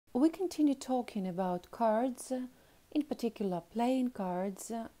We continue talking about cards, in particular playing cards,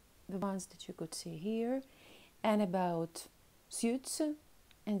 the ones that you could see here, and about suits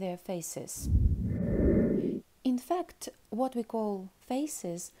and their faces. In fact, what we call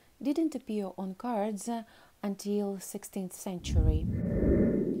faces didn't appear on cards until 16th century.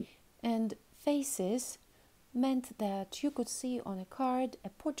 And faces meant that you could see on a card a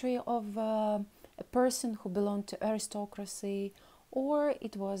portrait of a person who belonged to aristocracy, or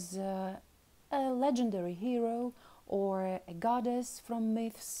it was a legendary hero or a goddess from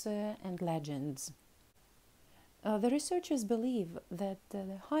myths and legends. The researchers believe that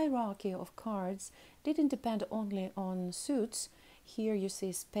the hierarchy of cards didn't depend only on suits, here you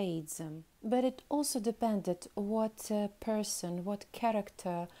see spades, but it also depended what person, what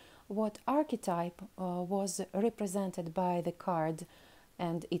character, what archetype was represented by the card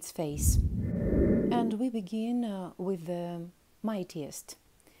and its face. And we begin with the mightiest.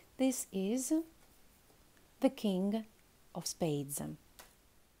 This is the King of Spades.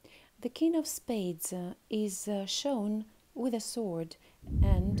 The King of Spades is shown with a sword,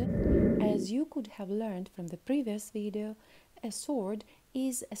 and as you could have learned from the previous video, a sword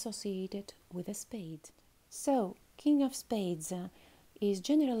is associated with a spade. So, King of Spades is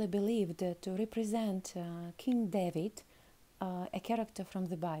generally believed to represent King David, a character from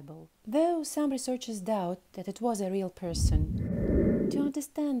the Bible, though some researchers doubt that it was a real person. To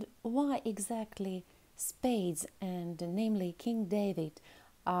understand why exactly spades, and namely King David,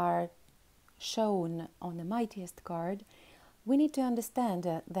 are shown on the mightiest card, we need to understand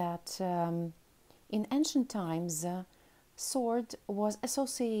that in ancient times, sword was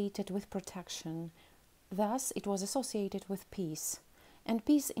associated with protection. Thus, it was associated with peace. And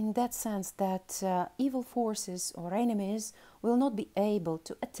peace in that sense that evil forces or enemies will not be able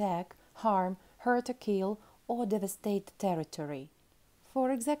to attack, harm, hurt or kill, or devastate territory.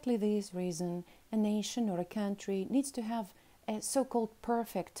 For exactly this reason, a nation or a country needs to have a so-called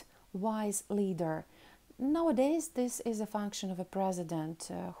perfect, wise leader. Nowadays, this is a function of a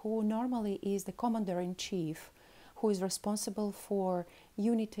president who normally is the commander-in-chief, who is responsible for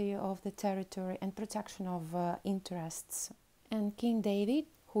unity of the territory and protection of interests. And King David,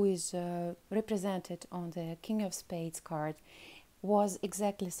 who is represented on the King of Spades card, was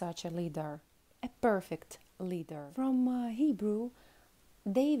exactly such a leader, a perfect leader. From Hebrew,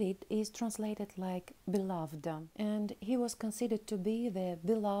 David is translated like beloved, and he was considered to be the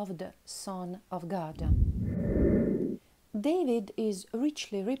beloved son of God. David is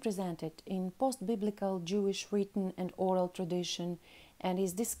richly represented in post-biblical Jewish written and oral tradition and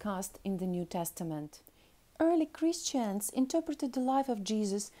is discussed in the New Testament. Early Christians interpreted the life of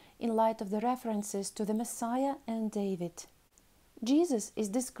Jesus in light of the references to the Messiah and David. Jesus is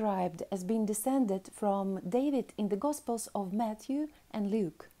described as being descended from David in the Gospels of Matthew and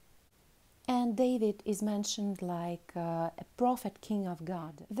Luke. And David is mentioned like a prophet king of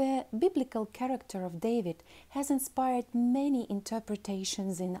God. The biblical character of David has inspired many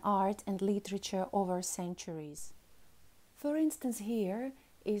interpretations in art and literature over centuries. For instance, here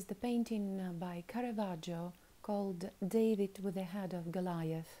is the painting by Caravaggio called David with the Head of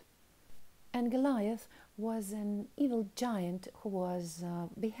Goliath. And Goliath was an evil giant who was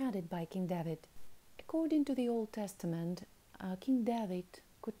beheaded by King David. According to the Old Testament, King David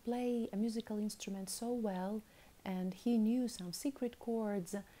could play a musical instrument so well, and he knew some secret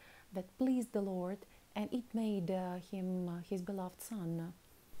chords that pleased the Lord, and it made him his beloved son.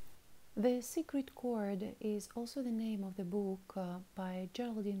 The secret chord is also the name of the book by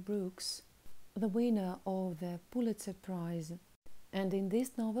Geraldine Brooks, the winner of the Pulitzer Prize. And in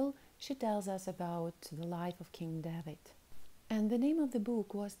this novel, she tells us about the life of King David. And the name of the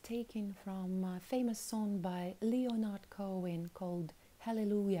book was taken from a famous song by Leonard Cohen called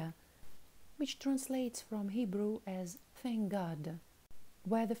Hallelujah, which translates from Hebrew as Thank God,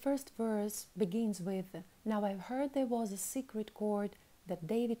 where the first verse begins with, "Now I've heard there was a secret chord that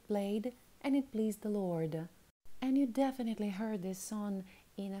David played, and it pleased the Lord." And you definitely heard this song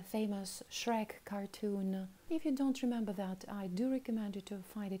in a famous Shrek cartoon. If you don't remember that, I do recommend you to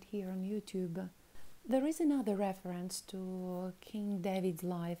find it here on YouTube. There is another reference to King David's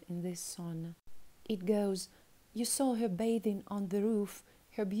life in this song. It goes, "You saw her bathing on the roof,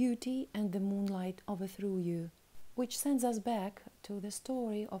 her beauty and the moonlight overthrew you," which sends us back to the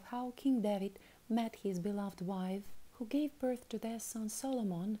story of how King David met his beloved wife, who gave birth to their son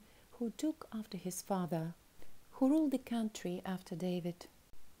Solomon, who took after his father, who ruled the country after David,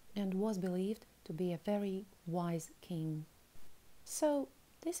 and was believed to be a very wise king. So,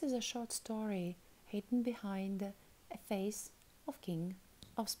 this is a short story hidden behind a face of King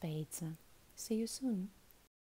of Spades. See you soon.